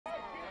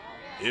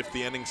if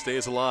the inning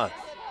stays alive.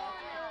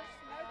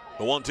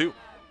 The 1-2.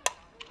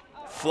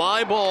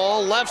 Fly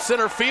ball, left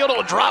center field.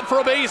 It'll drop for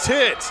a base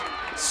hit.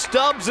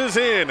 Stubbs is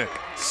in.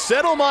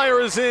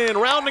 Settlemeyer is in.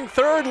 Rounding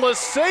third,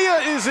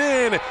 Lasea is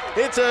in.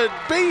 It's a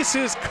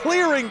bases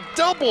clearing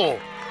double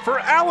for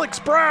Alex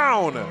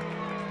Brown.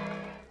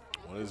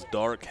 What does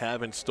Dark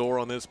have in store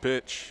on this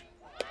pitch?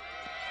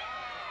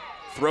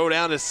 Throw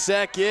down to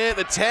second.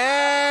 The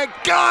tag.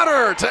 Got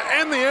her to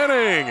end the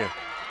inning.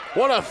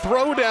 What a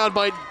throw down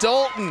by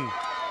Dalton.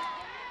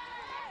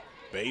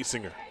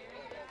 Basinger.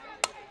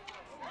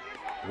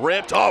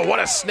 Ripped. Oh, what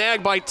a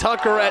snag by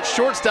Tucker at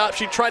shortstop.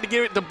 She tried to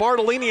give it to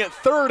Bartolini at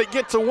third. It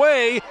gets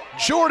away.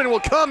 Jordan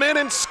will come in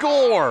and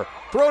score.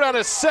 Throw down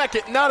to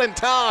second, not in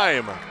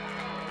time.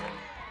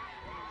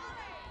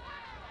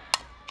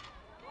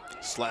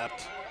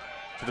 Slapped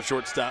to the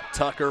shortstop.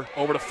 Tucker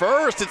over to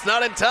first. It's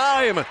not in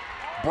time.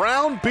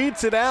 Brown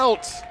beats it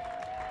out.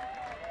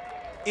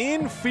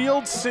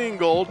 Infield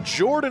single.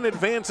 Jordan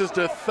advances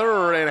to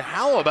third. And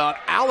how about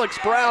Alex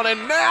Brown?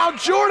 And now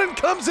Jordan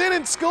comes in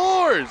and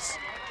scores.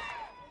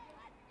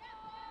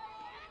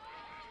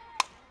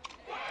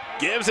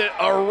 Gives it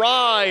a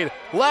ride.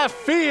 Left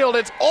field.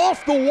 It's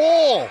off the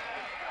wall.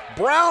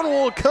 Brown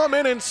will come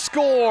in and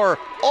score.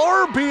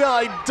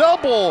 RBI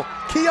double.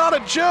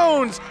 Kiana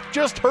Jones,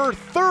 just her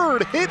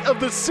third hit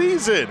of the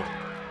season.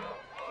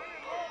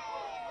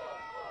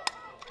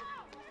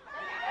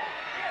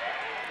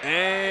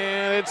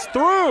 And it's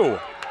through.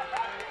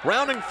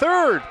 Rounding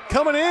third,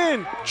 coming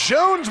in.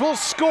 Jones will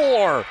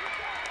score.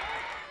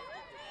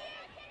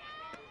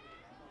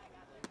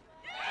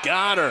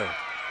 Got her.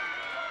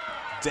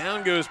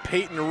 Down goes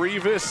Peyton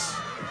Rivas.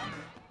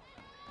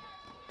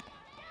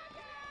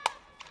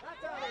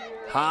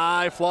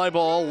 High fly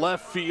ball,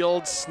 left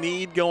field.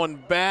 Snead going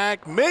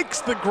back,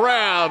 makes the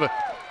grab.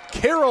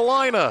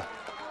 Carolina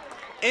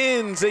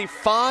ends a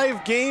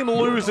 5-game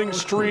losing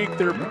streak.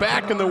 They're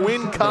back in the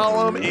win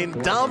column in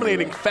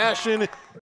dominating fashion.